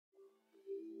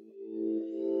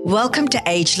Welcome to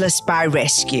Ageless by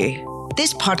Rescue.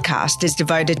 This podcast is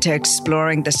devoted to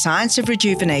exploring the science of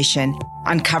rejuvenation,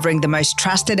 uncovering the most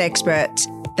trusted experts,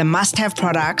 the must-have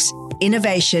products,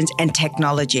 innovations, and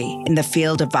technology in the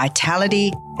field of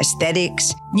vitality,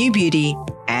 aesthetics, new beauty,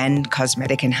 and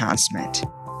cosmetic enhancement.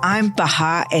 I'm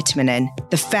Bahar Etmanen,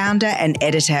 the founder and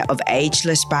editor of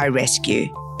Ageless by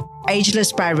Rescue.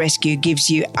 Ageless by Rescue gives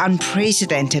you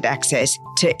unprecedented access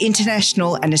to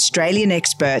international and Australian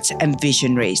experts and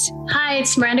visionaries. Hi,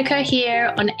 it's Miranda Kerr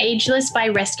here on Ageless by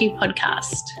Rescue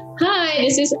podcast. Hi,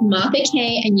 this is Martha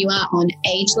Kay, and you are on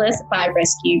Ageless by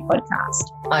Rescue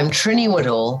podcast. I'm Trini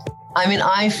Woodall.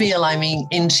 I feel I'm being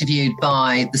interviewed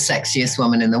by the sexiest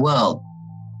woman in the world.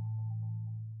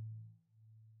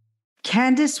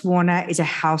 Candice Warner is a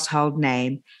household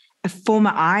name. A former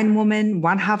Iron Woman,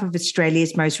 one half of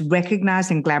Australia's most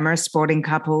recognised and glamorous sporting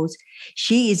couples,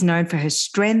 she is known for her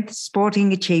strength,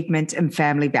 sporting achievements, and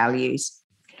family values.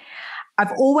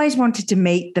 I've always wanted to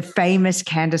meet the famous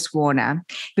Candice Warner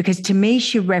because to me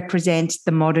she represents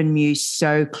the modern muse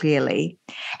so clearly.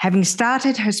 Having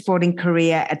started her sporting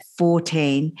career at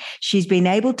 14, she's been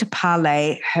able to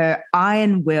parlay her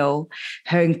iron will,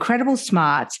 her incredible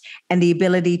smarts, and the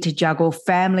ability to juggle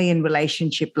family and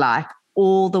relationship life,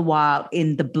 all the while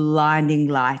in the blinding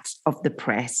lights of the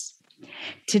press.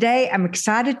 Today, I'm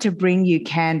excited to bring you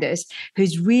Candice,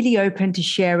 who's really open to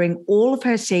sharing all of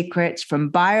her secrets from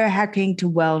biohacking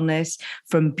to wellness,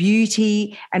 from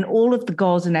beauty, and all of the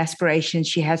goals and aspirations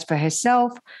she has for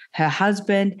herself, her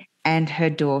husband, and her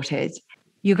daughters.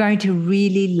 You're going to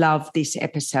really love this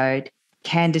episode.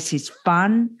 Candice is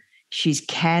fun, she's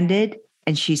candid,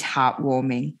 and she's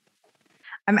heartwarming.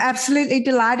 I'm absolutely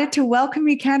delighted to welcome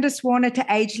you, Candice Warner, to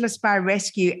Ageless by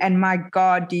Rescue. And my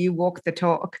God, do you walk the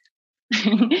talk?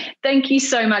 Thank you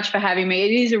so much for having me.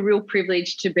 It is a real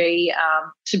privilege to be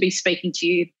speaking to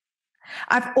you.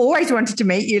 I've always wanted to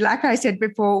meet you. Like I said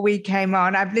before we came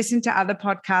on, I've listened to other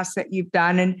podcasts that you've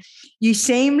done, and you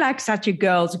seem like such a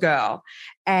girl's girl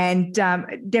and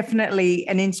definitely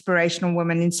an inspirational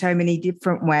woman in so many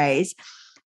different ways.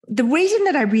 The reason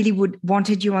that I really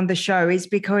wanted you on the show is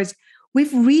because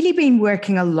we've really been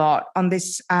working a lot on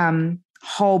this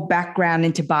whole background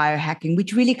into biohacking,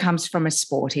 which really comes from a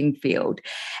sporting field.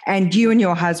 And you and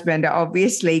your husband are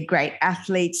obviously great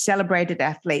athletes, celebrated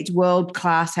athletes,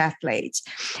 world-class athletes.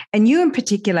 And you in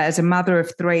particular, as a mother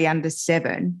of 3 under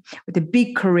 7 with a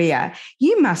big career,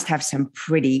 you must have some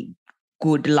pretty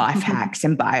good life hacks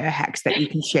and biohacks that you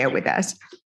can share with us.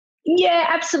 Yeah,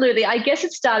 absolutely. I guess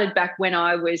it started back when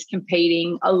I was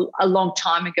competing a long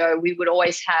time ago. We would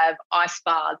always have ice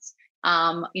baths,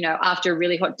 after a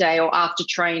really hot day or after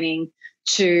training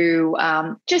to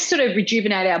just sort of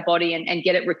rejuvenate our body and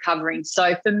get it recovering.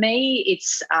 So for me,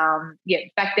 it's,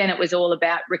 back then it was all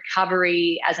about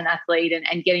recovery as an athlete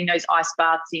and getting those ice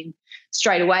baths in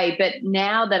straight away. But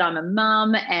now that I'm a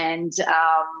mum and,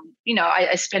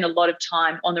 I spend a lot of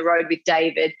time on the road with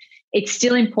David, it's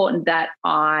still important that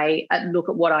I look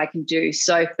at what I can do.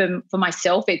 So for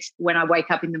myself, it's when I wake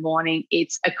up in the morning,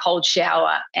 it's a cold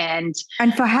shower. And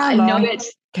for how long,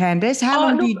 Candice? How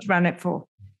long do you run it for?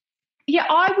 Yeah,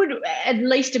 I would at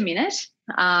least a minute.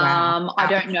 Wow. I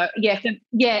don't know. Yeah. And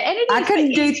it is, I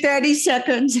can do 30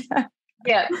 seconds.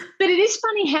 Yeah. But it is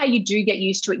funny how you do get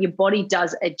used to it. Your body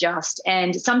does adjust.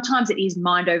 And sometimes it is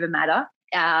mind over matter.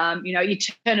 You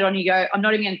turn it on, you go, I'm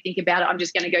not even going to think about it. I'm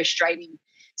just going to go straight in.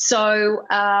 So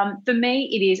for me,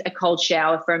 it is a cold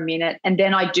shower for a minute. And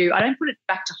then I don't put it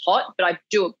back to hot, but I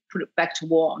do put it back to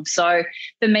warm. So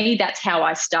for me, that's how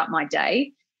I start my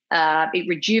day. It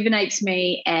rejuvenates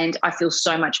me and I feel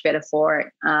so much better for it.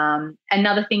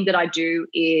 Another thing that I do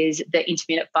is the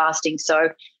intermittent fasting. So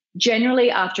generally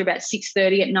after about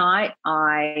 6:30 at night,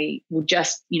 I will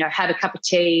just, have a cup of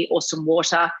tea or some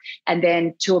water. And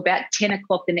then to about 10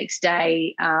 o'clock the next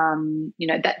day,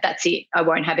 that's it. I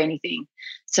won't have anything.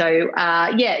 So,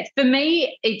 for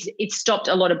me, it stopped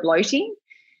a lot of bloating.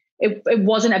 It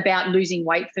wasn't about losing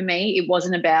weight for me. It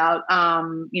wasn't about,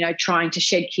 trying to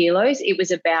shed kilos. It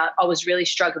was about I was really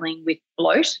struggling with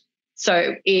bloat.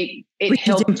 So it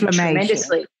helped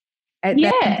tremendously.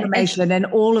 Inflammation and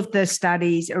all of the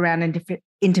studies around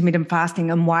intermittent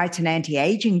fasting and why it's an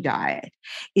anti-aging diet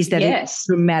is that it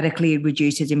dramatically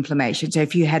reduces inflammation. So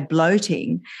if you had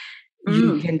bloating,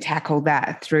 you can tackle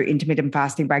that through intermittent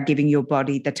fasting by giving your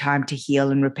body the time to heal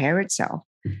and repair itself.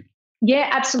 Yeah,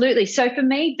 absolutely. So for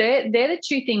me, they're the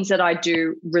two things that I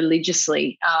do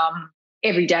religiously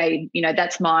every day.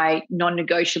 That's my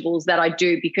non-negotiables that I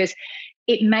do because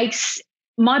it makes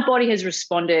my body has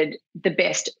responded the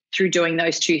best through doing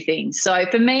those two things. So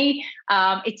for me,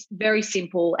 it's very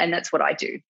simple and that's what I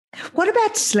do. What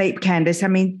about sleep, Candice? I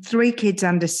mean, 3 kids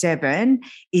under 7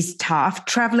 is tough.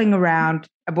 Traveling around,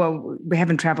 well, we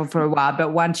haven't traveled for a while,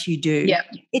 but once you do,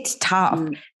 it's tough.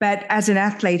 But as an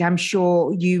athlete, I'm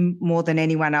sure you more than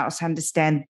anyone else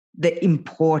understand the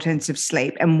importance of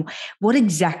sleep and what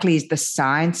exactly is the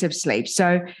science of sleep.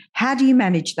 So how do you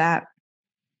manage that?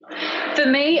 For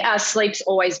me, sleep's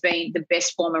always been the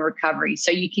best form of recovery.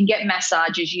 So you can get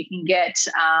massages, you can get,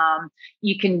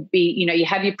 you can be, you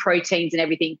have your proteins and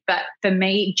everything. But for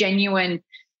me, genuine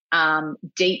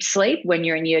deep sleep, when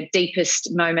you're in your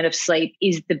deepest moment of sleep,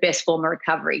 is the best form of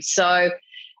recovery. So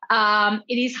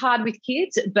it is hard with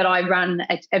kids, but I run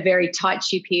a very tight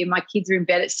ship here. My kids are in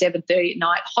bed at 7:30 at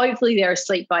night. Hopefully they're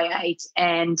asleep by 8.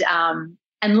 And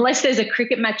unless there's a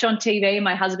cricket match on TV,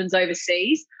 my husband's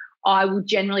overseas, I will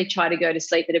generally try to go to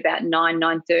sleep at about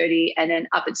 9:30 and then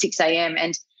up at 6 a.m.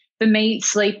 And for me,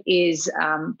 sleep is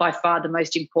by far the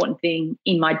most important thing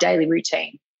in my daily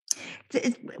routine.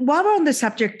 While we're on the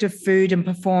subject of food and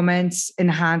performance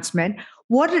enhancement,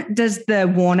 what does the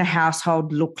Warner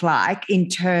household look like in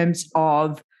terms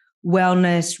of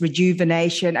wellness,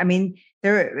 rejuvenation? I mean,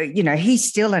 he's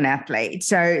still an athlete,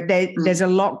 so there's a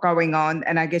lot going on,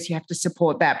 and I guess you have to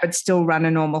support that, but still run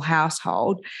a normal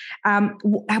household.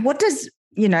 What does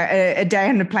a day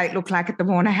on the plate look like at the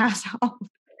Warner household?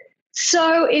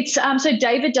 So it's so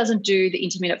David doesn't do the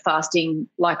intermittent fasting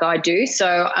like I do.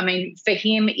 So I mean, for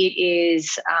him, it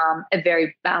is a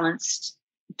very balanced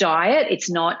diet. It's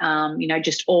not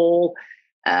just all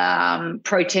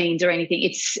proteins or anything.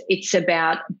 It's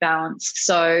about balance.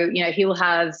 So he'll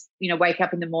have wake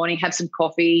up in the morning, have some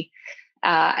coffee,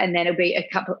 and then it'll be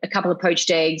a couple of poached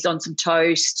eggs on some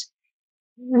toast.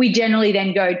 We generally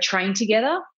then go train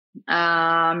together,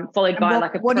 followed by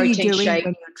like a protein shake. What are you doing when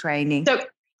you're training? So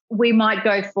we might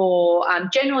go for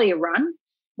generally a run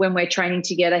when we're training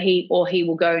together. He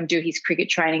will go and do his cricket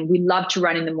training. We love to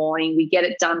run in the morning. We get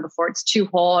it done before it's too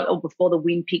hot or before the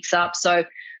wind picks up. So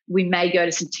we may go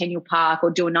to Centennial Park or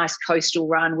do a nice coastal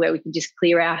run where we can just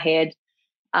clear our head.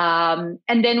 And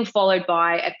then followed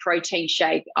by a protein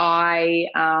shake. I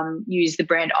use the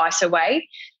brand IsoWay.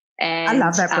 And I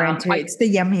love that brand too. It's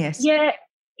the yummiest.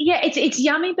 Yeah, it's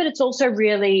yummy, but it's also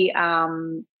really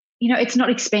it's not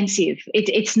expensive.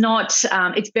 It's not.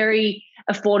 It's very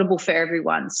affordable for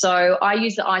everyone. So I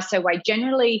use the IsoWay,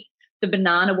 generally the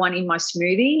banana one in my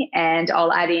smoothie, and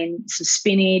I'll add in some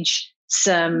spinach,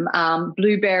 some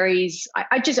blueberries.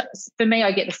 For me,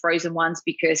 I get the frozen ones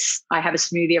because I have a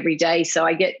smoothie every day. So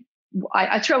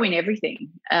I throw in everything.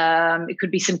 It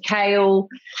could be some kale,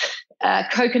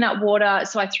 coconut water.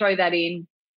 So I throw that in.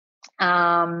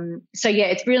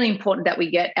 It's really important that we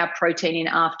get our protein in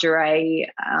after a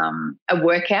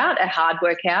workout, a hard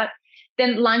workout.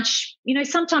 Then lunch,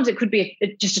 sometimes it could be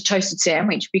just a toasted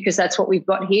sandwich because that's what we've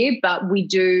got here, but we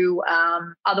do,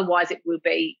 otherwise it will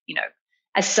be,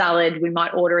 a salad. We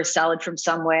might order a salad from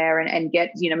somewhere and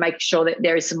get, make sure that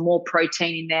there is some more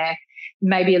protein in there,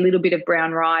 maybe a little bit of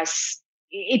brown rice.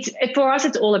 For us,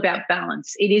 it's all about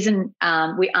balance. It isn't,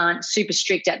 we aren't super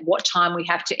strict at what time we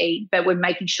have to eat, but we're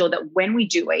making sure that when we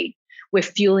do eat, we're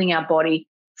fueling our body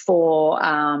for,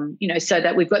 so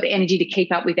that we've got the energy to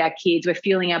keep up with our kids. We're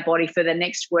fueling our body for the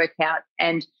next workout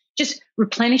and just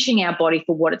replenishing our body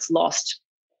for what it's lost.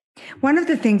 One of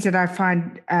the things that I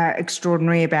find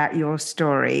extraordinary about your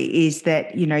story is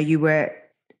that, you were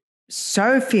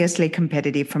so fiercely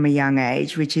competitive from a young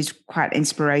age, which is quite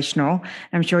inspirational.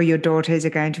 I'm sure your daughters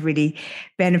are going to really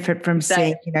benefit from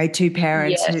seeing, 2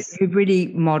 parents who really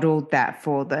modeled that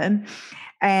for them.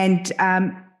 And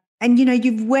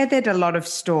you've weathered a lot of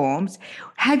storms.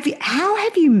 How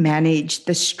have you managed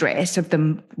the stress of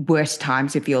the worst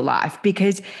times of your life?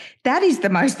 Because that is the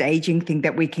most aging thing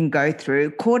that we can go through.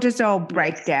 Cortisol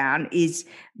breakdown is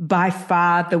by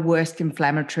far the worst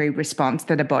inflammatory response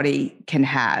that a body can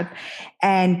have.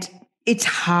 And it's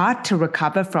hard to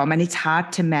recover from and it's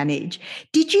hard to manage.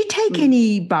 Did you take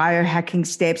any biohacking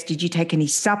steps? Did you take any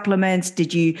supplements?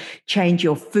 Did you change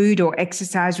your food or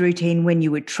exercise routine when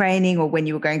you were training or when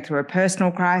you were going through a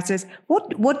personal crisis?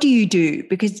 What do you do?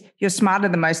 Because you're smarter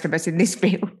than most of us in this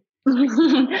field.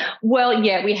 Well,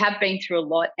 yeah, we have been through a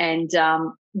lot and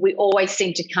we always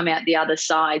seem to come out the other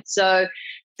side. So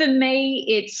for me,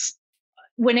 it's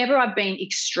whenever I've been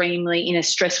extremely in a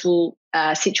stressful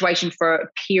situation for a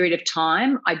period of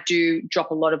time, I do drop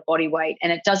a lot of body weight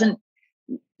and it doesn't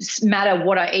matter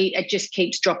what I eat, it just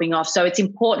keeps dropping off. So it's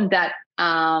important that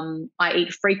I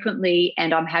eat frequently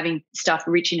and I'm having stuff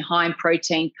rich in high in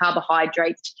protein,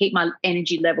 carbohydrates to keep my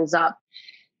energy levels up.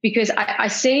 Because I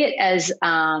see it as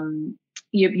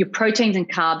your proteins and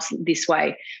carbs this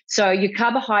way. So your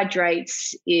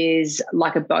carbohydrates is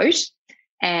like a boat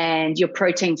and your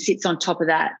protein sits on top of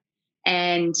that.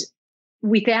 And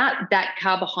without that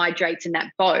carbohydrates in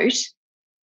that boat,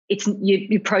 it's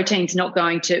your protein's not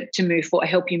going to move forward,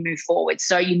 help you move forward.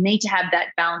 So you need to have that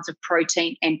balance of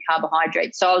protein and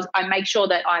carbohydrates. So I make sure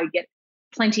that I get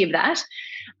plenty of that.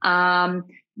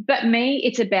 But me,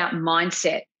 it's about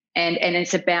mindset, and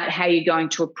it's about how you're going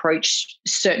to approach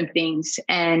certain things.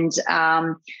 And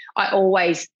I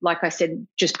always, like I said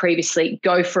just previously,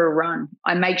 go for a run.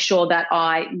 I make sure that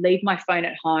I leave my phone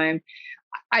at home.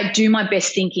 I do my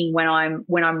best thinking when I'm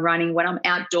running, when I'm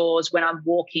outdoors, when I'm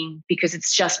walking, because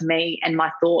it's just me and my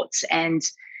thoughts, and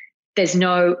there's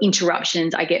no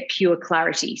interruptions. I get pure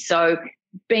clarity. So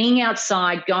being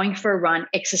outside, going for a run,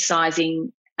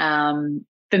 exercising,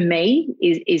 for me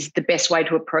is the best way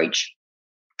to approach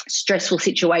stressful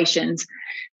situations.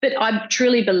 But I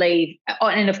truly believe,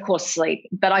 and of course sleep,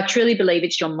 but I truly believe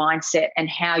it's your mindset and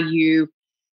how you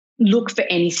look for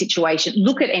any situation,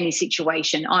 look at any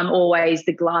situation. I'm always,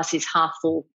 the glass is half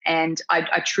full. And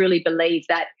I truly believe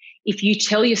that if you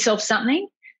tell yourself something,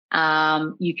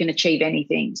 you can achieve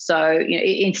anything. So,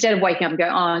 instead of waking up and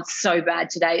going, oh, it's so bad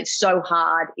today, it's so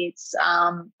hard, it's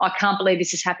I can't believe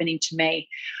this is happening to me.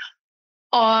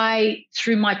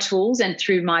 Through my tools and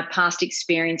through my past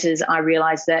experiences, I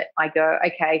realized that I go,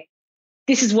 okay,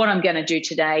 this is what I'm going to do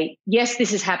today. Yes,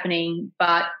 this is happening,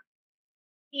 but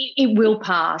it will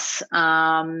pass.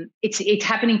 It's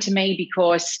happening to me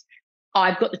because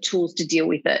I've got the tools to deal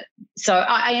with it. So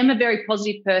I am a very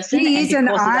positive person. She is an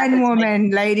iron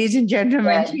woman, ladies and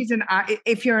gentlemen. Yeah.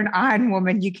 If you're an iron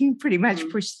woman, you can pretty much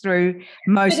push through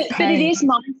most pain. But it is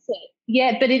mindset.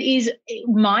 Yeah, but it is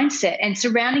mindset, and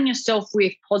surrounding yourself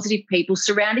with positive people,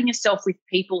 surrounding yourself with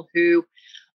people who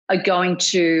are going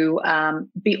to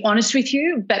be honest with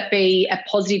you, but be a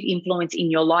positive influence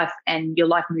in your life and your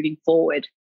life moving forward.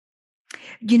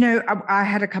 I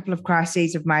had a couple of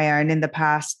crises of my own in the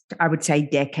past, I would say,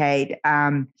 decade.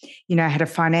 I had a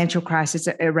financial crisis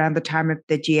around the time of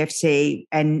the GFC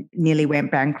and nearly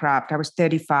went bankrupt. I was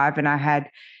 35 and I had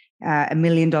 $1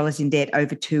 million in debt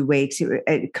over 2 weeks.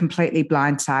 It completely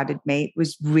blindsided me. It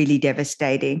was really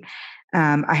devastating.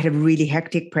 I had a really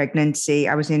hectic pregnancy.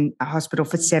 I was in a hospital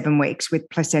for 7 weeks with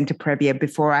placenta previa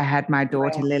before I had my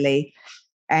daughter, Lily,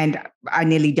 and I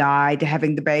nearly died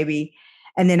having the baby.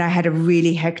 And then I had a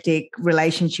really hectic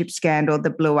relationship scandal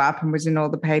that blew up and was in all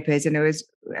the papers, and it was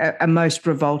a most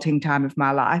revolting time of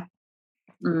my life.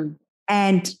 Mm.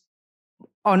 And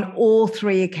on all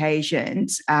 3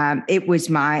 occasions, it was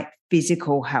my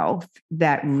physical health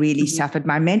that really suffered.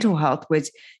 My mental health was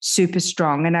super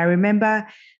strong. And I remember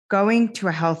going to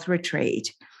a health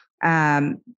retreat,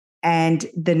 and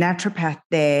the naturopath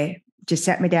there just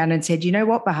sat me down and said, you know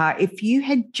what, Bahar, if you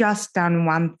had just done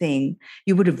one thing,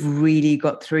 you would have really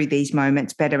got through these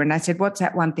moments better. And I said, what's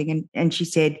that one thing? And she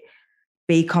said,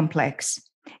 be complex.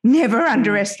 Never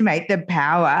underestimate the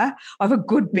power of a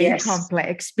good B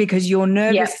complex, because your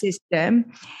nervous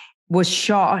system was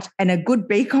shot, and a good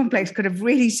B complex could have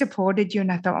really supported you. And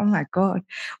I thought, oh my God,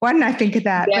 why didn't I think of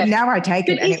that? But now I take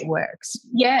it and it works.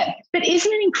 Yeah. But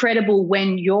isn't it incredible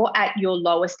when you're at your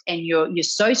lowest and you're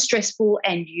so stressful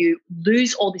and you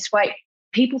lose all this weight,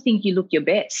 people think you look your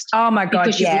best. Oh my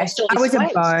God, yes. I was a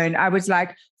bone. I was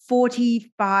like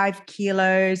 45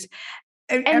 kilos.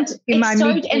 And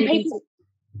people,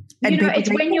 it's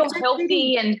when you're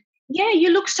healthy and you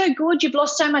look so good, you've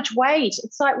lost so much weight.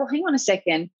 It's like, well, hang on a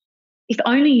second. If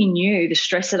only you knew the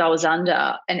stress that I was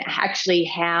under and actually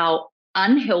how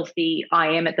unhealthy I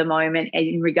am at the moment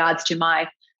in regards to my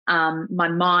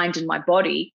mind and my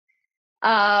body.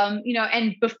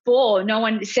 And before no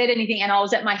one said anything and I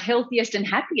was at my healthiest and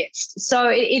happiest. So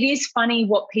it is funny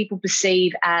what people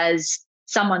perceive as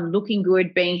someone looking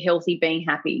good, being healthy, being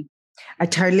happy. I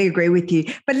totally agree with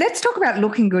you. But let's talk about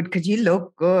looking good, because you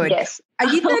look good. Yes. Are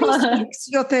you 36?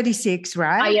 You're 36,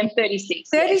 right? I am 36.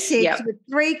 36 with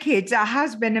 3 kids, a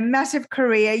husband, a massive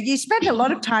career. You spend a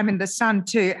lot of time in the sun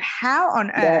too. How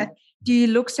on earth do you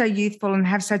look so youthful and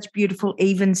have such beautiful,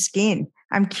 even skin?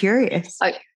 I'm curious.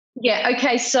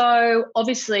 Okay. So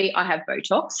obviously I have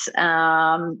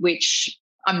Botox, which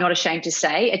I'm not ashamed to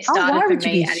say. It started for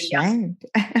me at a young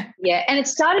and it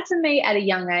started for me at a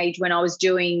young age when I was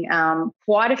doing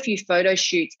quite a few photo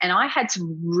shoots, and I had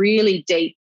some really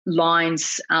deep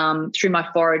lines through my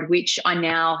forehead, which I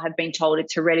now have been told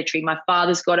it's hereditary. My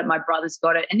father's got it, my brother's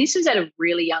got it, and this was at a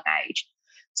really young age.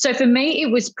 So for me,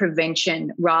 it was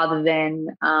prevention rather than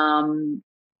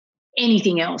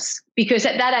anything else, because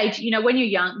at that age, when you're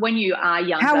young, when you are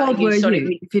young, how old were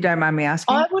you, if you don't mind me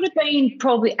asking? I would have been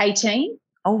probably 18.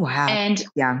 Oh, wow. And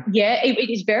yeah, it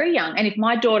is very young. And if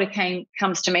my daughter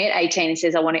comes to me at 18 and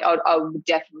says, I would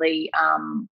definitely,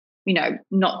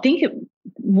 not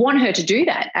want her to do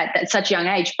that at such a young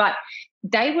age. But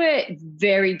they were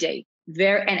very deep,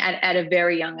 at a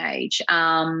very young age.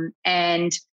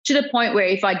 And to the point where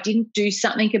if I didn't do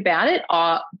something about it,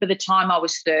 by the time I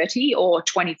was 30 or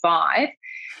 25,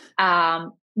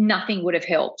 nothing would have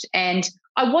helped. And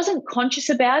I wasn't conscious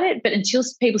about it, but until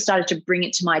people started to bring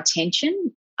it to my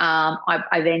attention,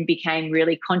 I then became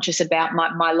really conscious about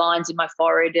my lines in my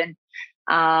forehead. And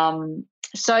for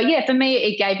me,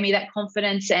 it gave me that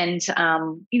confidence and,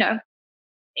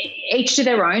 each to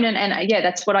their own. And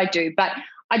that's what I do. But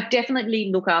I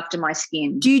definitely look after my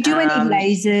skin. Do you do any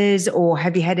lasers, or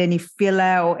have you had any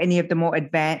filler or any of the more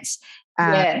advanced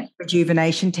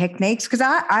rejuvenation techniques? Because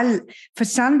I for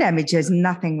sun damage, there's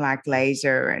nothing like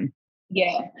laser. And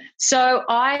so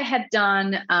I have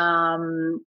done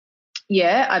I've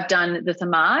done the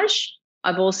thermage.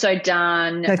 I've also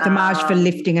done thermage for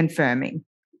lifting and firming.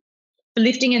 For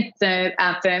lifting and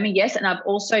firming, yes. And I've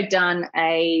also done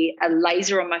a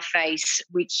laser on my face,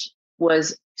 which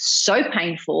was so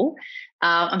painful.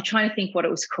 I'm trying to think what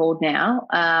it was called now.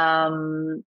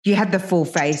 You had the full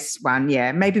face one,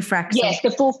 maybe Fraxel. Yes,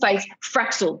 the full face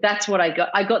Fraxel. That's what I got.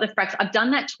 I got the Fraxel. I've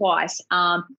done that twice,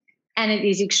 and it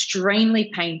is extremely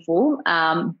painful,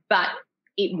 but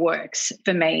it works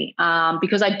for me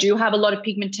because I do have a lot of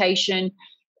pigmentation.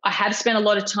 I have spent a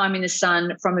lot of time in the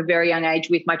sun from a very young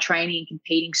age with my training and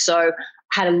competing, so I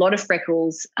had a lot of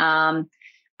freckles.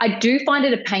 I do find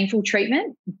it a painful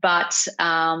treatment, but,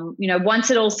 once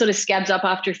it all sort of scabs up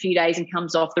after a few days and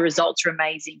comes off, the results are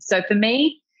amazing. So for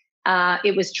me,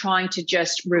 it was trying to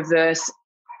just reverse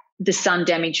the sun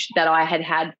damage that I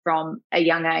had from a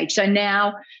young age. So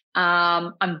now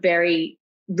I'm very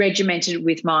regimented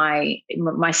with my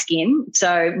skin.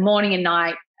 So morning and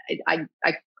night, I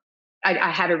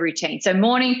have a routine. So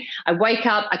morning, I wake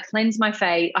up, I cleanse my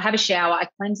face, I have a shower, I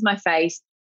cleanse my face.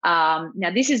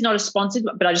 Now, this is not a sponsored,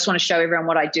 but I just want to show everyone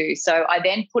what I do. So I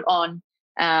then put on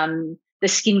the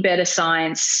Skin Better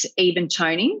Science Even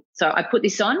Toning. So I put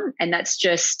this on, and that's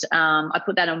just I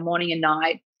put that on morning and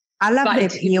night. I love their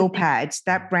peel pads.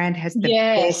 That brand has the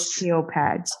best peel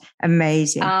pads.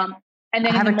 Amazing. And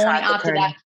then in the morning after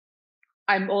that,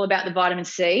 I'm all about the vitamin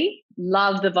C.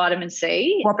 Love the vitamin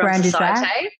C. What brand is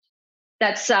that?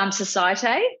 That's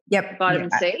Societe. Yep. Vitamin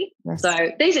C. Yes.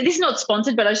 So this is not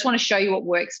sponsored, but I just want to show you what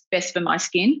works best for my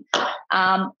skin.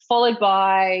 Followed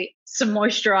by some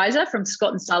moisturizer from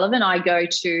Scott & Sullivan. I go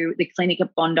to the clinic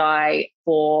at Bondi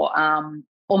for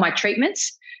all my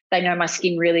treatments. They know my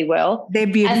skin really well. They're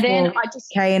beautiful. And then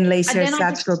Kay and Lisa,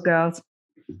 such good girls.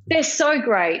 They're so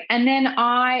great. And then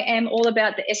I am all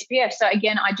about the SPF. So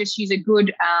again, I just use a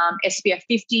good SPF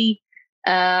 50.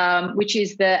 Which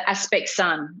is the Aspect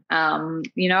Sun.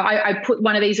 I put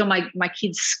one of these on my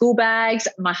kids' school bags.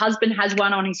 My husband has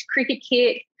one on his cricket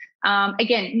kit.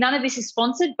 Again, none of this is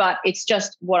sponsored, but it's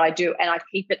just what I do, and I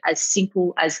keep it as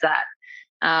simple as that.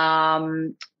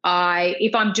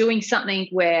 If I'm doing something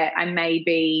where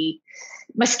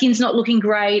my skin's not looking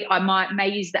great, I may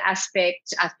use the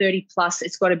Aspect 30 Plus.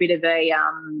 It's got a bit of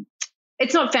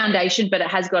it's not foundation, but it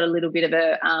has got a little bit of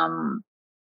a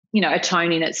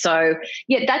tone in it. So,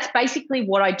 that's basically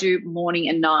what I do morning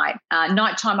and night.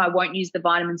 Nighttime, I won't use the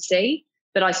vitamin C,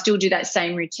 but I still do that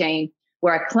same routine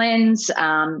where I cleanse.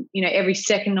 Every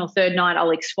second or third night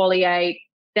I'll exfoliate.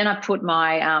 Then I put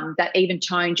my that even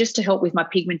tone just to help with my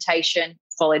pigmentation,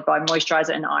 followed by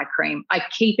moisturizer and eye cream. I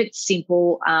keep it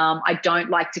simple. I don't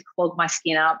like to clog my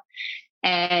skin up.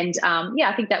 And,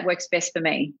 I think that works best for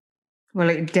me. Well,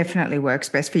 it definitely works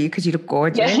best for you because you look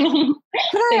gorgeous. Yeah.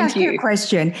 Can I ask you a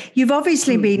question? You've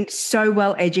obviously been so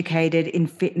well educated in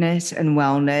fitness and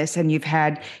wellness, and you've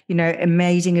had,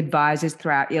 amazing advisors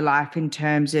throughout your life in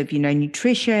terms of,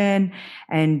 nutrition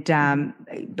and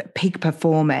peak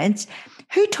performance.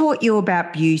 Who taught you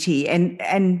about beauty,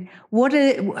 and who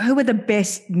are the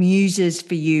best muses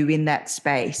for you in that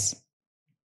space?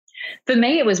 For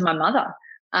me, it was my mother.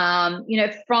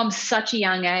 From such a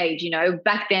young age,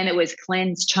 back then it was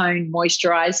cleanse, tone,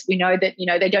 moisturize. We know that,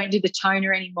 they don't do the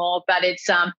toner anymore, but it's,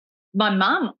 my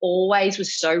mum always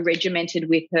was so regimented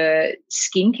with her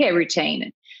skincare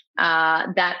routine,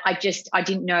 that I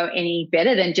didn't know any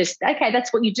better than just, okay,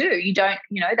 that's what you do. You don't,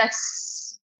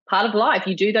 that's part of life.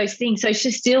 You do those things. So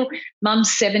she's still,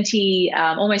 mum's 70,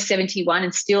 almost 71,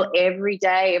 and still every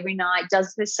day, every night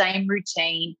does the same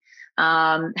routine.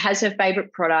 Has her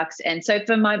favorite products. And so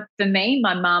for me,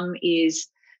 my mum is,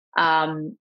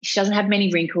 she doesn't have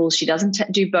many wrinkles. She doesn't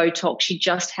do Botox. She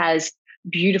just has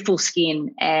beautiful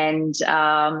skin. And,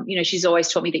 she's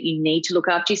always taught me that you need to look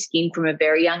after your skin from a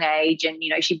very young age. And,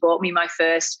 she bought me my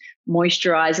first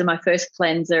moisturizer, my first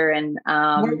cleanser. And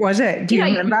what was it? Do you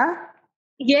remember?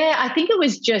 Yeah, I think it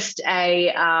was just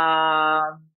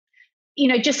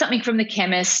just something from the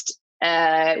chemist.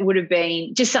 Would have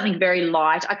been just something very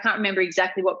light. I can't remember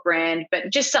exactly what brand,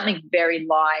 but just something very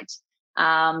light,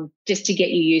 just to get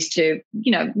you used to,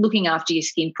 looking after your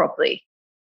skin properly.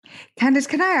 Candice,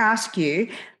 can I ask you,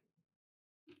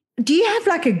 do you have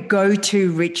like a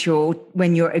go-to ritual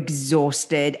when you're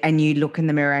exhausted and you look in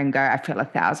the mirror and go, I feel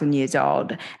 1,000 years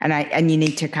old, and you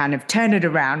need to kind of turn it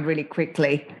around really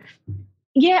quickly?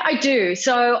 Yeah, I do.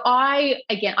 So I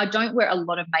don't wear a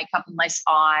lot of makeup unless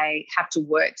I have to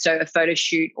work, so a photo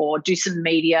shoot or do some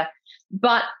media.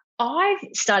 But I've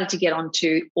started to get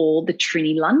onto all the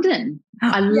Trini London.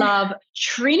 I love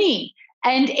Trini.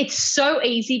 And it's so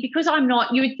easy because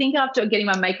you would think after getting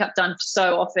my makeup done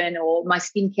so often or my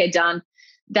skincare done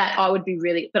that I would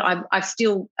be but I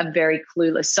still am very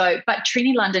clueless. So, but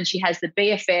Trini London, she has the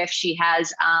BFF, she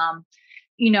has,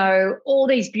 all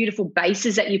these beautiful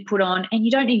bases that you put on, and you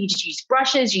don't need to just use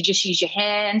brushes, you just use your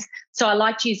hands. So I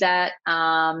like to use that.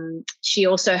 She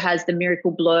also has the Miracle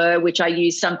Blur, which I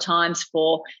use sometimes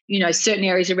for, certain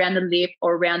areas around the lip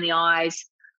or around the eyes.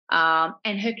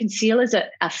 And her concealers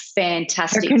are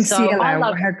fantastic. Her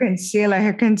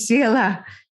concealer.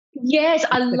 Yes,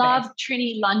 I love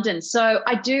Trini London. So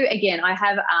I do, again, I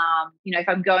have, if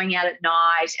I'm going out at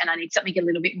night and I need something a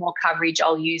little bit more coverage,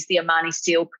 I'll use the Armani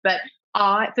Silk. But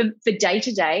for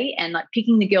day-to-day and like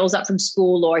picking the girls up from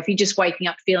school, or if you're just waking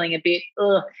up feeling a bit,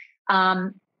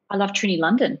 I love Trini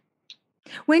London.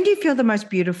 When do you feel the most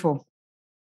beautiful?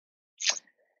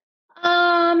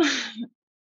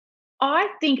 I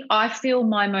think I feel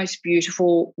my most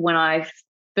beautiful when I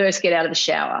first get out of the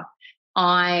shower.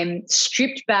 I'm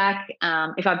stripped back.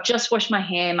 If I've just washed my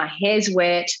hair's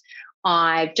wet,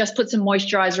 I've just put some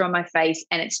moisturizer on my face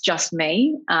and it's just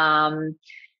me. I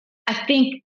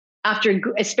think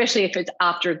especially if it's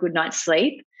after a good night's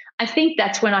sleep, I think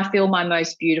that's when I feel my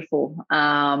most beautiful.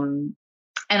 And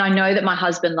I know that my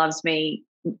husband loves me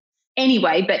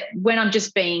anyway, but when I'm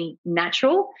just being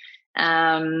natural.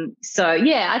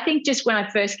 I think just when I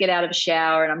first get out of a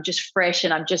shower and I'm just fresh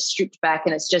and I'm just stripped back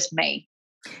and it's just me.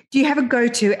 Do you have a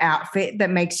go-to outfit that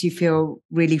makes you feel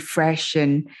really fresh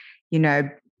and,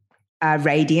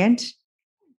 radiant?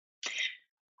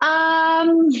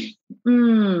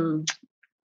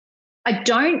 I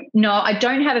don't know. I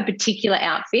don't have a particular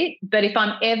outfit, but if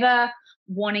I'm ever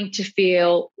wanting to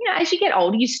feel, as you get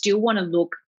older, you still want to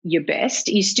look your best.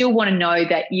 You still want to know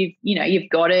that you've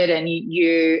got it and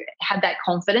you have that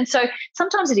confidence. So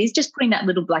sometimes it is just putting that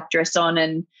little black dress on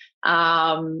and,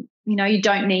 you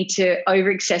don't need to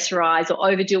over accessorize or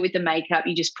overdo it with the makeup.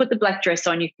 You just put the black dress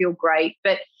on, you feel great.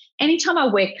 But anytime I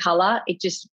wear color, it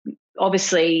just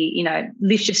obviously,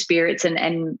 lifts your spirits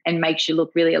and makes you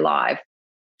look really alive.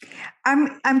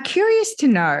 I'm curious to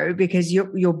know, because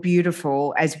you're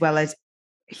beautiful as well as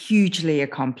hugely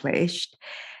accomplished.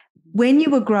 When you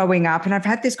were growing up, and I've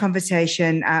had this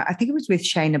conversation, I think it was with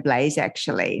Shayna Blaze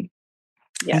actually.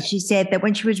 Yeah. And she said that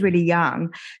when she was really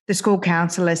young, the school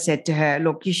counselor said to her,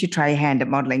 look, you should try your hand at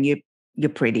modeling. You're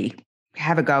pretty.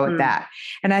 Have a go at that.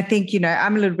 And I think,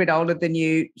 I'm a little bit older than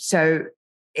you, so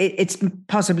it's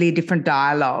possibly a different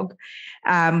dialogue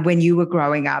when you were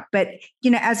growing up. But,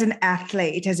 as an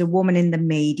athlete, as a woman in the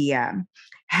media,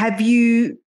 were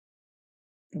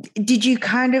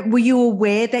you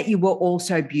aware that you were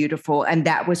also beautiful and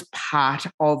that was part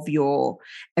of your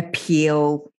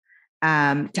appeal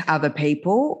to other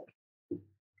people?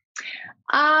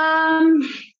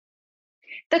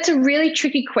 That's a really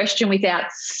tricky question without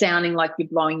sounding like you're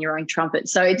blowing your own trumpet.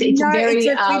 So it's a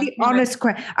really honest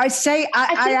question. I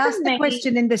asked the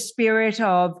question in the spirit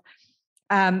of,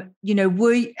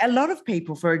 were a lot of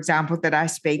people, for example, that I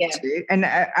speak to, and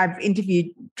I've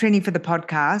interviewed Trini for the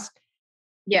podcast.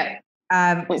 Yeah.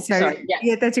 Sorry.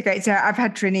 Yeah, that's okay. So I've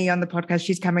had Trini on the podcast.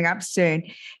 She's coming up soon.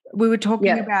 We were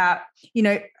talking about,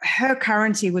 her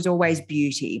currency was always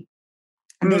beauty.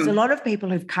 And there's a lot of people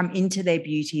who've come into their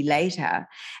beauty later.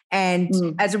 And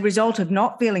as a result of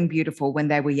not feeling beautiful when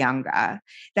they were younger,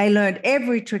 they learned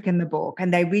every trick in the book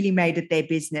and they really made it their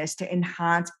business to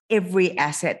enhance every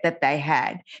asset that they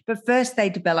had. But first they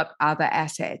developed other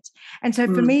assets. And so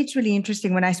for me, it's really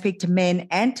interesting when I speak to men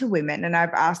and to women, and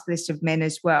I've asked this of men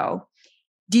as well.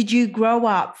 Did you grow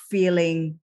up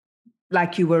feeling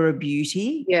like you were a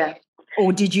beauty? Yeah.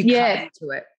 Or did you come into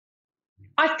it?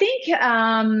 I think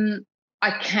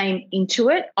I came into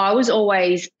it. I was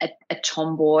always a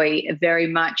tomboy, very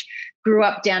much. grew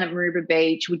up down at Maroubra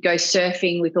Beach, would go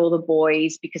surfing with all the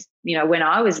boys because, when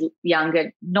I was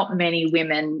younger, not many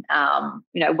women,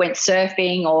 went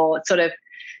surfing or sort of.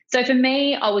 So for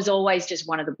me, I was always just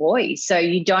one of the boys. So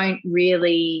you don't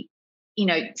really,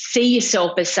 see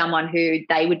yourself as someone who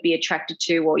they would be attracted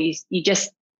to, or you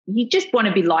just want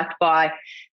to be liked by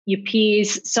your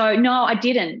peers. So no, I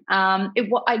didn't.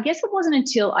 I guess it wasn't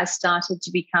until I started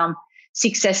to become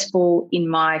successful in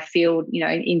my field,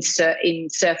 in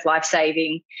surf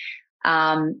lifesaving,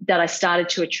 that I started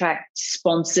to attract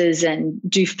sponsors and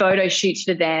do photo shoots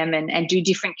for them and do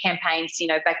different campaigns.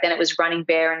 Back then it was Running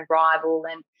Bear and Rival,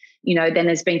 and then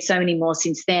there's been so many more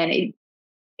since then.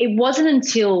 It wasn't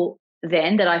until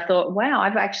then that I thought, wow,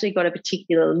 I've actually got a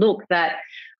particular look that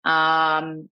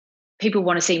people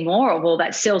want to see more of, or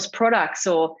that sells products,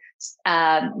 or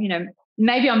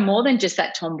maybe I'm more than just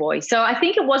that tomboy. So I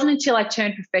think it wasn't until I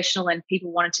turned professional and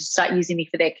people wanted to start using me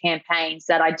for their campaigns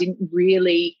that I didn't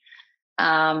really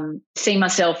see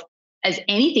myself as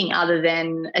anything other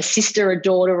than a sister, a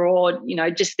daughter, or,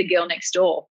 just the girl next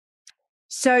door.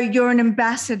 So you're an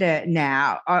ambassador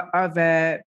now of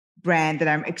a brand that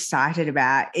I'm excited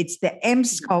about. It's the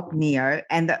Emsculpt Neo.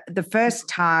 And the first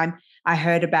time I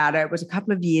heard about it was a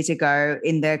couple of years ago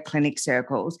in the clinic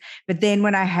circles. But then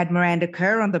when I had Miranda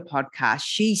Kerr on the podcast,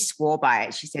 she swore by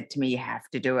it. She said to me, you have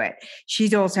to do it.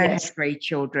 She's also had 3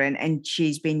 children, and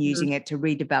she's been using it to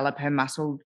redevelop her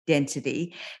muscle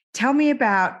density. Tell me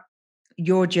about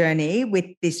your journey with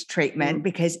this treatment,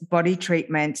 because body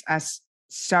treatments are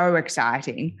so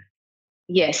exciting.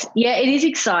 Yes. Yeah, it is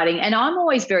exciting. And I'm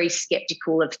always very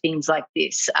skeptical of things like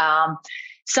this.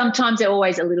 Sometimes they're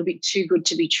always a little bit too good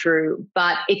to be true,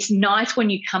 but it's nice when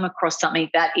you come across something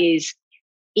that it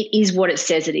is what it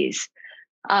says it is.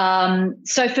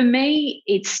 So for me,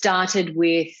 it started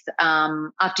with,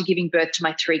 after giving birth to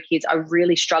my 3 kids, I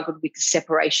really struggled with the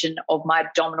separation of my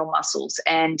abdominal muscles,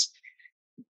 and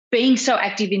being so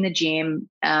active in the gym,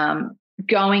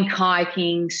 going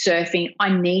kayaking, surfing,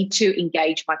 I need to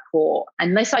engage my core.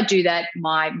 Unless I do that,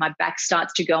 my back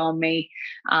starts to go on me.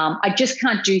 I just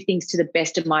can't do things to the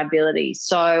best of my ability.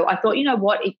 So I thought, you know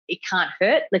what, it can't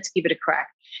hurt. Let's give it a crack.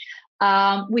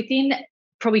 Within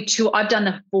probably 2, I've done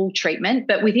the full treatment,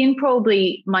 but within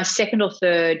probably my 2nd or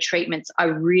 3rd treatments, I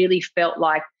really felt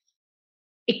like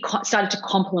it started to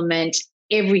complement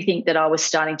everything that I was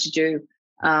starting to do.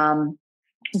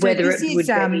 So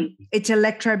it's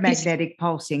electromagnetic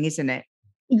pulsing, isn't it?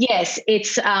 Yes,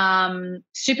 it's what's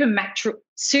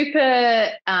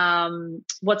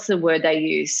the word they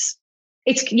use?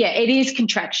 It is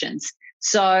contractions.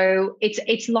 So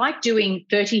it's like doing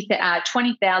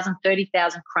 20,000,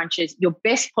 30,000 crunches, your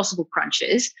best possible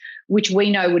crunches, which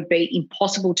we know would be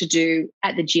impossible to do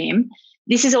at the gym.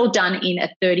 This is all done in a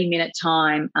 30-minute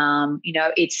time.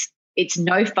 It's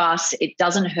no fuss. It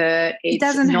doesn't hurt. It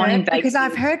doesn't hurt, because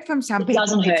I've heard from some people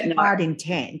it's quite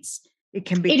intense. It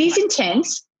can be. It is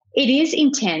intense. It is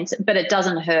intense, but it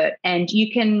doesn't hurt. And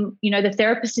you can, the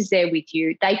therapist is there with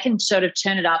you. They can sort of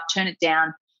turn it up, turn it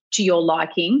down to your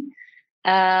liking.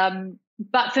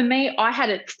 But for me, I had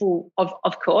it full,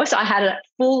 of course. I had it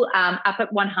full up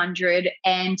at 100,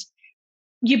 and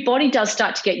your body does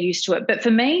start to get used to it. But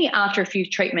for me, after a few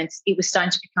treatments, it was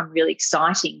starting to become really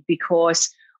exciting, because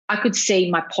I could see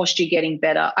my posture getting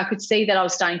better. I could see that I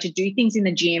was starting to do things in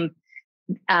the gym.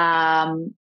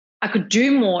 I could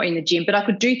do more in the gym, but I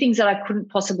could do things that I couldn't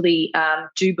possibly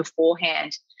do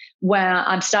beforehand, where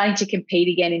I'm starting to compete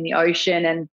again in the ocean,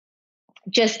 and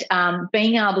just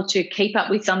being able to keep up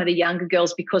with some of the younger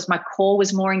girls because my core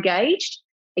was more engaged,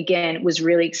 again, was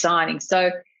really exciting.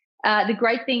 So the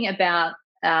great thing about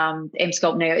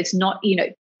Emsculpt Neo, it's not,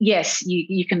 yes,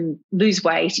 you can lose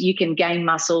weight, you can gain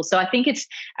muscle. So I think it's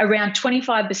around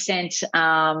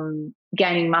 25%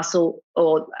 gaining muscle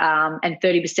and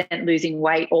 30% losing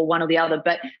weight, or one or the other.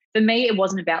 But for me, it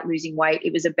wasn't about losing weight.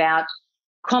 It was about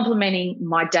complementing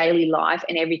my daily life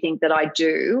and everything that I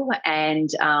do. And,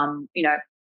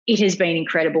 it has been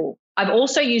incredible. I've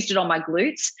also used it on my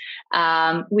glutes,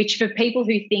 which for people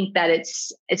who think that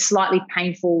it's slightly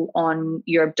painful on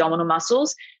your abdominal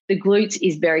muscles, the glutes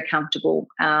is very comfortable.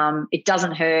 It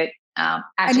doesn't hurt at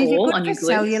all on your glutes. Is it good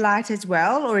for cellulite as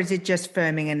well, or is it just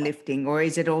firming and lifting, or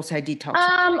is it also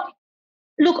detoxifying?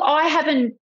 Look, I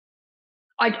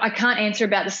can't answer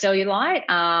about the cellulite.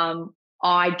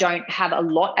 I don't have a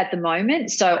lot at the moment,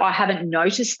 so I haven't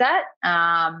noticed that.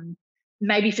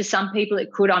 Maybe for some people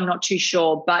it could, I'm not too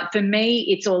sure. But for me,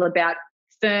 it's all about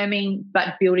firming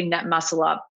but building that muscle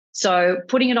up. So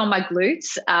putting it on my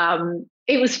glutes,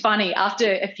 it was funny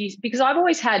after a few, because I've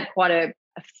always had quite a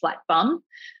flat bum.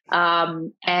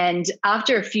 And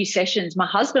after a few sessions, my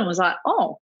husband was like,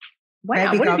 oh,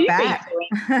 wow, Baby what have got you back.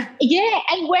 been doing? Yeah,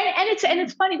 and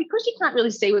it's funny because you can't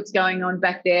really see what's going on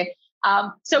back there.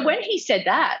 So when he said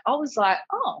that, I was like,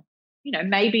 oh,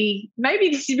 maybe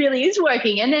this really is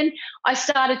working. And then I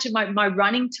started to my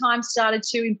running time started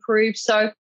to improve.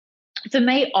 So for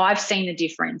me, I've seen the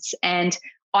difference, and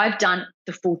I've done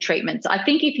the full treatments. I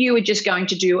think if you were just going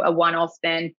to do a one-off,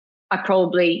 then I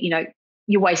probably,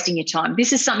 you're wasting your time.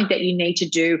 This is something that you need to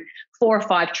do 4 or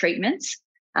 5 treatments.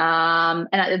 And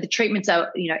the treatments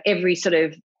are, every sort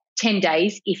of 10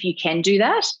 days if you can do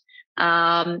that.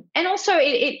 And also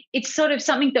it's sort of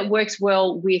something that works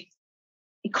well with,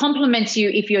 it complements you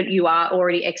if you are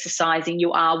already exercising,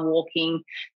 you are walking,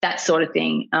 that sort of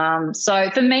thing. So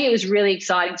for me, it was really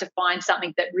exciting to find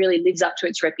something that really lives up to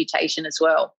its reputation as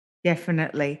well.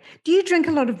 Definitely. Do you drink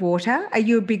a lot of water? Are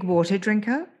you a big water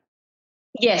drinker?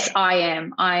 Yes, I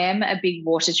am. I am a big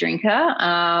water drinker.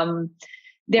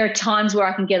 There are times where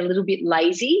I can get a little bit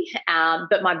lazy,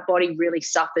 but my body really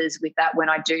suffers with that when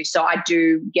I do. So I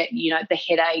do get, the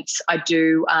headaches. I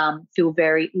do feel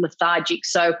very lethargic.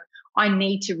 So I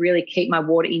need to really keep my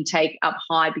water intake up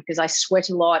high because I sweat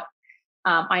a lot.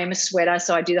 I am a sweater,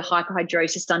 so I do the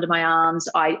hyperhidrosis under my arms.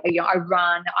 I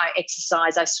run, I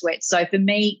exercise, I sweat. So for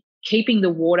me, keeping the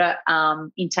water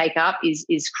intake up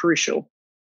is crucial.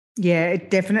 Yeah, it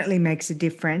definitely makes a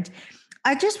difference.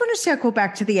 I just want to circle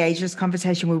back to the ageless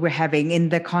conversation we were having in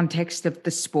the context of the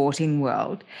sporting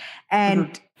world.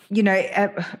 And,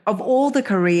 of all the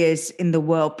careers in the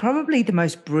world, probably the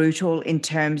most brutal in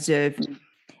terms of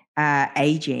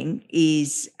aging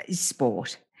is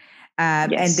sport.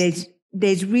 Yes. And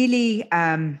there's really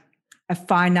a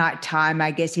finite time, I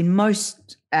guess, in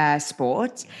most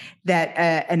sports that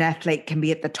an athlete can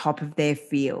be at the top of their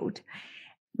field.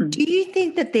 Do you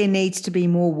think that there needs to be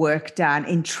more work done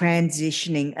in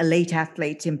transitioning elite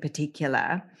athletes in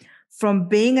particular from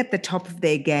being at the top of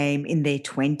their game in their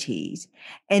 20s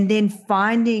and then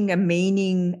finding a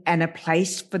meaning and a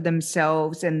place for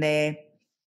themselves and their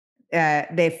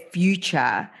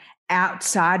future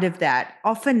outside of that,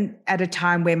 often at a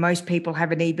time where most people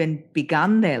haven't even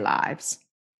begun their lives?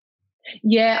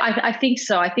 Yeah, I think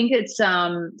so. I think it's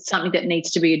something that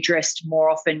needs to be addressed more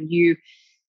often.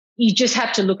 You just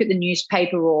have to look at the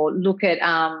newspaper or look at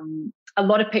a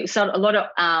lot of people. So a lot of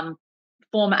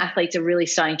former athletes are really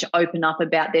starting to open up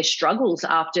about their struggles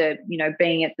after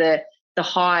being at the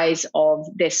highs of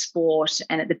their sport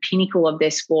and at the pinnacle of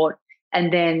their sport,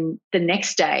 and then the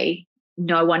next day,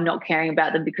 no one not caring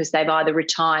about them because they've either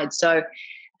retired. So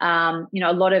a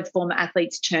lot of former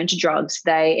athletes turn to drugs.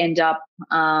 They end up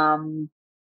out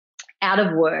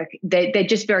of work. They're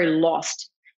just very lost.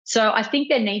 So I think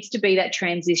there needs to be that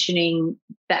transitioning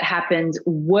that happens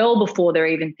well before they're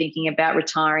even thinking about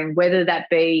retiring, whether that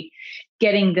be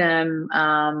getting them,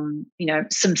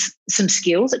 some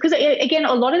skills. Because again,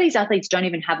 a lot of these athletes don't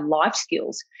even have life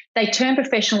skills. They turn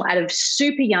professional at a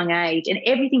super young age, and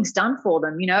everything's done for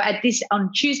them.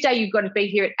 On Tuesday you've got to be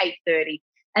here at 8:30,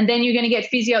 and then you're going to get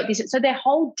physio at this. So their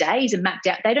whole days are mapped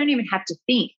out. They don't even have to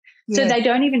think. So they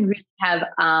don't even really have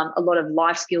a lot of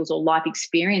life skills or life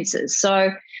experiences.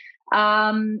 So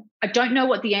I don't know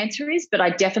what the answer is, but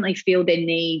I definitely feel there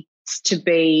needs to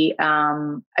be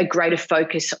a greater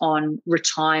focus on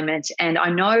retirement. And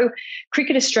I know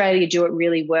Cricket Australia do it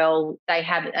really well. They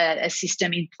have a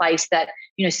system in place that,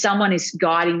 someone is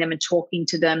guiding them and talking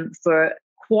to them for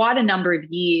quite a number of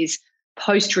years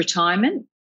post-retirement.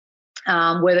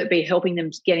 Whether it be helping them,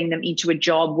 getting them into a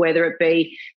job, whether it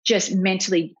be just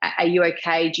mentally, are you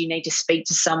okay? Do you need to speak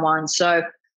to someone? So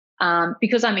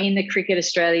because I'm in the Cricket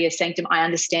Australia sanctum, I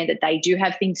understand that they do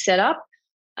have things set up,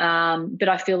 but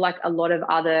I feel like a lot of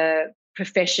other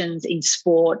professions in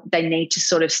sport, they need to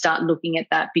sort of start looking at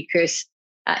that, because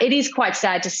it is quite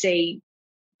sad to see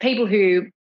people who,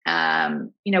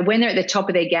 when they're at the top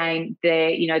of their game,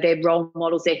 they're role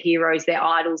models, they're heroes, they're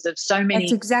idols of so many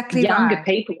younger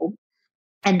people.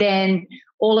 And then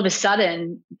all of a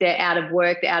sudden they're out of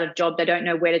work, they're out of job, they don't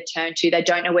know where to turn to, they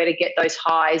don't know where to get those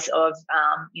highs of,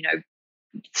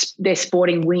 their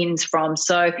sporting wins from.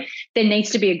 So there needs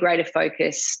to be a greater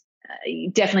focus,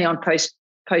 definitely on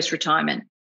post-retirement.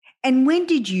 And when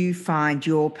did you find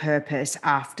your purpose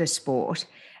after sport?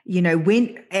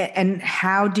 When and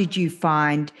how did you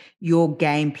find your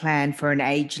game plan for an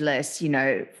ageless,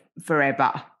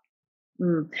 forever?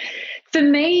 For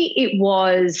me, it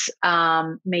was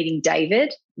meeting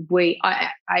David.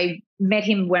 I met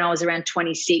him when I was around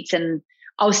 26, and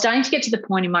I was starting to get to the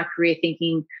point in my career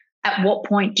thinking, at what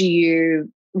point do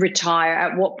you retire?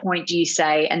 At what point do you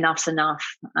say enough's enough?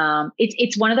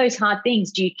 It's one of those hard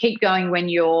things. Do you keep going when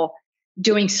you're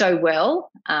doing so well?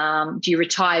 Do you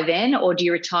retire then, or do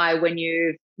you retire when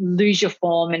you've lose your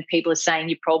form and people are saying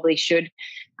you probably should,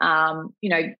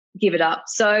 give it up.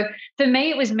 So for me,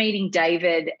 it was meeting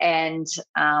David, and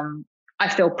I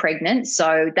fell pregnant.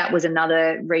 So that was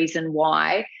another reason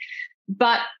why.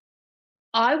 But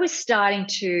my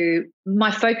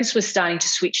focus was starting to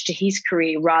switch to his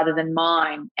career rather than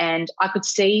mine. And I could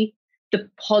see the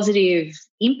positive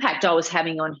impact I was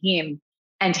having on him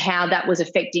and how that was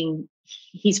affecting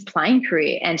his playing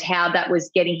career and how that was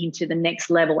getting him to the next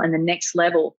level and the next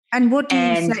level. And what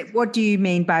do you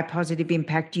mean by positive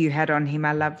impact you had on him?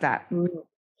 I love that.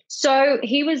 So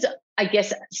he was, I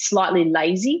guess, slightly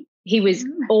lazy. He was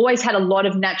always had a lot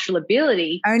of natural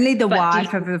ability. Only the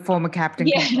wife of the former captain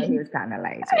can say he was kind of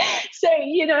lazy. So,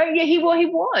 he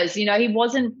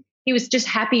was, he was just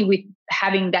happy with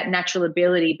having that natural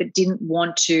ability, but didn't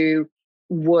want to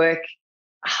work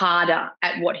harder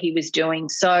at what he was doing.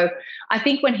 So I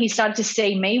think when he started to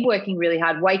see me working really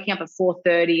hard, waking up at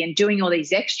 4:30 and doing all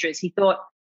these extras, he thought,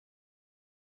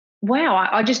 wow,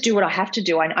 I just do what I have to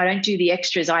do. I don't do the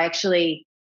extras. I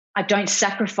don't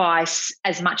sacrifice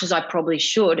as much as I probably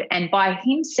should. And by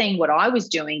him seeing what I was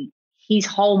doing, his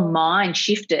whole mind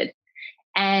shifted.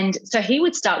 And so he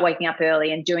would start waking up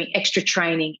early and doing extra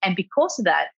training. And because of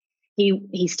that,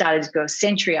 he started to go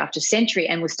century after century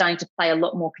and was starting to play a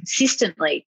lot more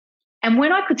consistently. And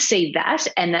when I could see that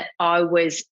and that I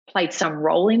played some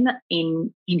role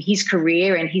in his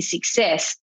career and his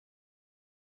success,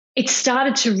 it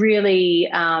started to really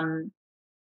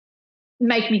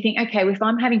make me think, okay, well, if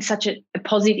I'm having such a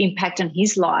positive impact on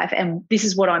his life and this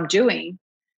is what I'm doing,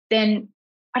 then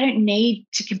I don't need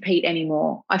to compete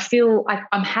anymore. I feel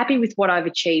I'm happy with what I've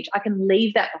achieved. I can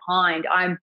leave that behind.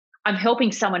 I'm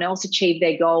helping someone else achieve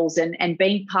their goals and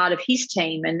being part of his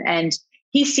team and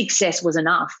his success was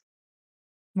enough.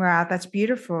 Wow, that's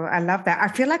beautiful. I love that. I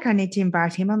feel like I need to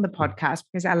invite him on the podcast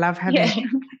because I love having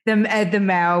the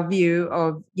male view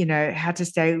of, how to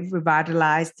stay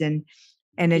revitalized and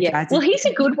energized. Yeah. Well, he's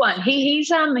a good one. He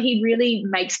really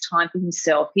makes time for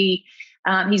himself. He's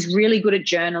really good at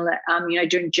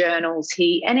doing journals.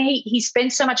 He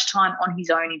spends so much time on his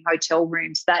own in hotel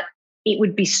rooms that it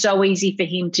would be so easy for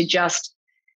him to just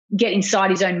get inside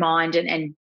his own mind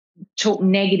and talk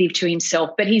negative to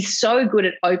himself. But he's so good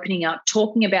at opening up,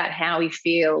 talking about how he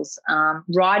feels,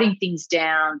 writing things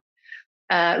down,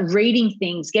 reading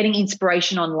things, getting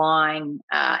inspiration online.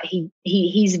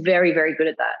 He's very, very good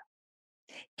at that.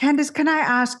 Candice, can I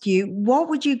ask you, what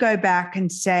would you go back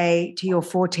and say to your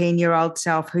 14-year-old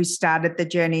self who started the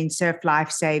journey in surf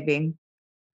lifesaving?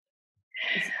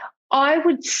 I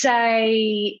would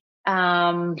say,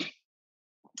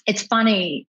 it's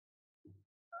funny.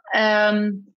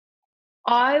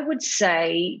 I would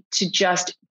say to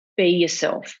just be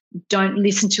yourself. Don't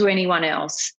listen to anyone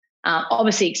else.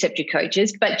 Obviously accept your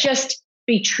coaches, but just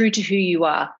be true to who you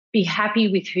are. Be happy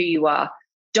with who you are.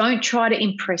 Don't try to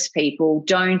impress people.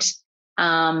 Don't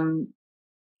be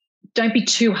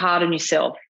too hard on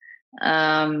yourself.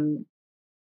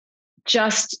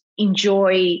 Just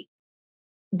enjoy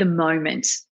the moment.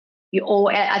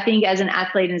 I think as an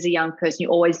athlete and as a young person,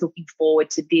 you're always looking forward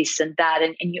to this and that,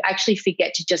 and you actually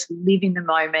forget to just live in the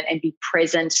moment and be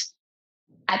present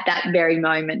at that very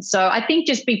moment. So I think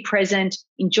just be present,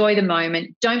 enjoy the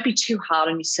moment, don't be too hard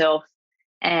on yourself,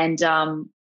 and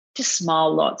just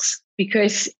smile lots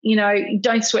because,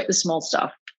 don't sweat the small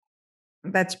stuff.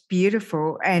 That's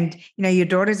beautiful. And, your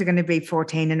daughters are going to be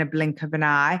 14 in a blink of an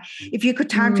eye. If you could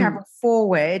time travel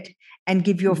forward and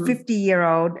give your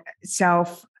 50-year-old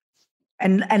self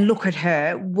and look at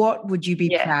her, what would you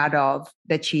be proud of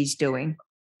that she's doing?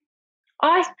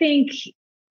 I think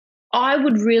I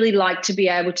would really like to be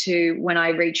able to, when I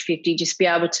reach 50, just be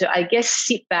able to, I guess,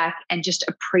 sit back and just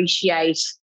appreciate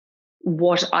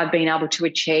what I've been able to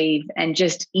achieve and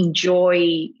just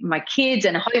enjoy my kids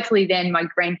and hopefully then my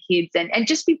grandkids and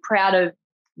just be proud of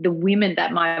the women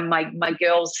that my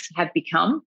girls have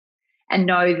become and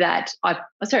know that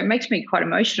it makes me quite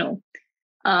emotional.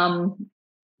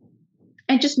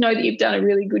 And just know that you've done a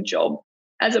really good job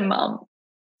as a mum.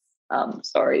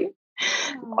 Sorry.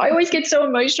 I always get so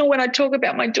emotional when I talk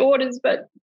about my daughters, but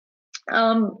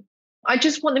I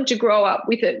just want them to grow up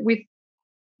with a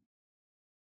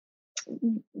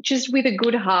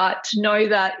good heart, to know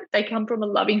that they come from a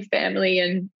loving family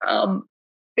and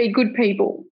be good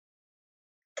people.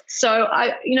 So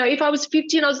if I was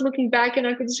 50 and I was looking back and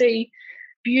I could see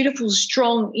beautiful,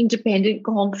 strong, independent,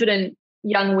 confident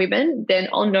young women, then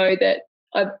I'll know that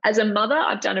as a mother,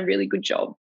 I've done a really good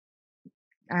job.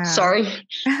 Sorry.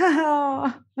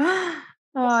 Oh,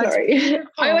 sorry.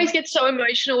 I always get so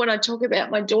emotional when I talk about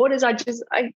my daughters. I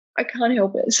I can't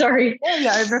help it. Sorry. Yeah,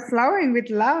 you're overflowing with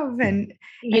love and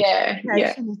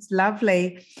education. It's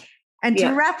lovely. And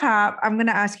to wrap up, I'm going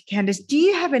to ask you, Candice, do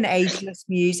you have an ageless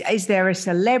muse? Is there a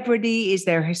celebrity? Is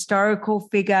there a historical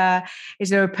figure? Is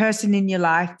there a person in your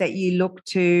life that you look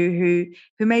to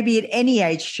who maybe at any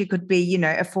age, she could be, you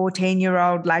know, a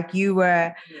 14-year-old like you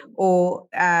were, or,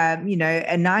 you know,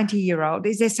 a 90-year-old?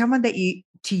 Is there someone that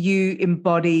to you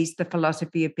embodies the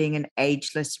philosophy of being an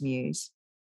ageless muse?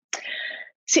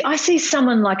 See, I see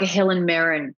someone like a Helen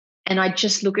Mirren, and I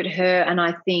just look at her and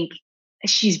I think,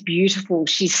 she's beautiful,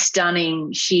 she's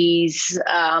stunning, she's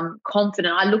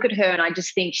confident. I look at her and I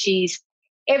just think she's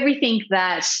everything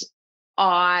that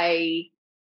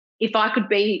if I could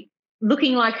be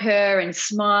looking like her and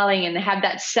smiling and have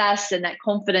that sass and that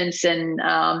confidence and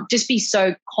just be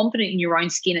so confident in your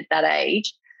own skin at that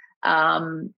age,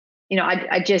 you know,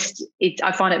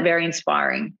 I find it very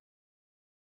inspiring.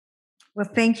 Well,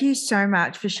 thank you so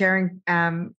much for sharing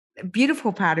a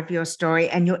beautiful part of your story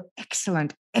and your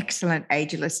excellent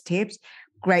ageless tips.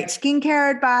 Great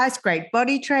skincare advice, great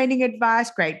body training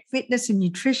advice, great fitness and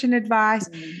nutrition advice.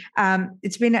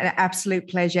 It's been an absolute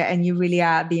pleasure, and you really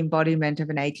are the embodiment of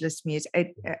an ageless muse.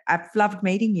 I've loved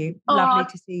meeting you. Lovely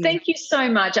to see you. Thank you so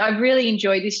much. I've really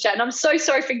enjoyed this chat, and I'm so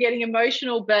sorry for getting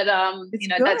emotional, but you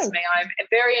know, that's me. I'm a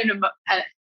very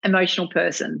emotional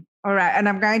person. All right, and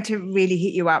I'm going to really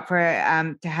hit you up for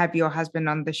to have your husband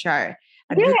on the show.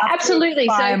 Yeah, absolutely.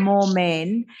 Inspire more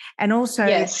men and also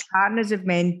partners of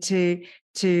men to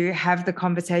have the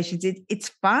conversations. It's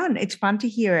fun. It's fun to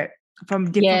hear it from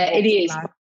different. Yeah, it is.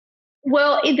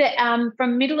 Well,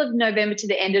 from middle of November to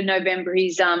the end of November,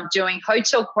 he's doing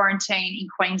hotel quarantine in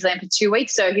Queensland for 2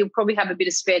 weeks, so he'll probably have a bit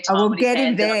of spare time. I will get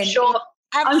him then.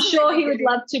 I'm sure he would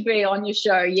love to be on your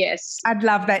show. Yes, I'd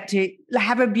love that too.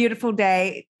 Have a beautiful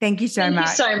day. Thank you so much. Thank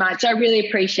you so much. I really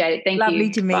appreciate it. Thank you. Lovely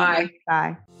to meet you.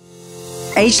 Bye.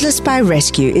 Ageless by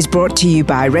Rescue is brought to you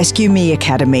by Rescue Me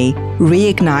Academy,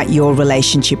 Reignite Your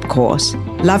Relationship course.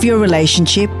 Love your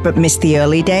relationship but miss the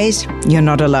early days? You're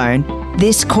not alone.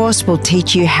 This course will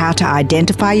teach you how to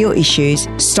identify your issues,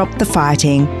 stop the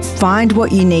fighting, find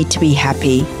what you need to be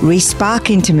happy, re-spark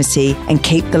intimacy, and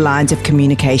keep the lines of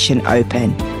communication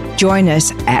open. Join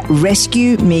us at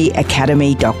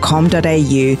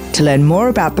rescuemeacademy.com.au to learn more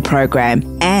about the program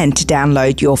and to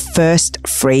download your first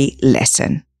free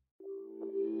lesson.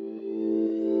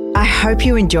 I hope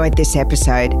you enjoyed this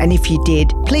episode, and if you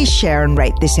did, please share and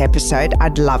rate this episode.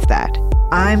 I'd love that.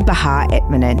 I'm Bahar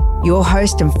Etmanen, your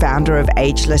host and founder of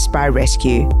Ageless by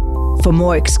Rescue. For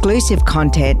more exclusive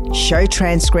content, show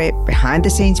transcript,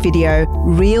 behind-the-scenes video,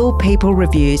 real people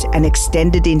reviews, and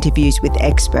extended interviews with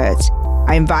experts,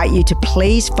 I invite you to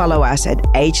please follow us at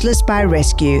Ageless by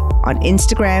Rescue on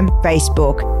Instagram,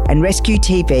 Facebook, and Rescue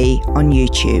TV on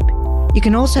YouTube. You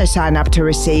can also sign up to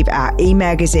receive our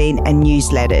e-magazine and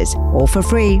newsletters, all for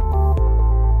free.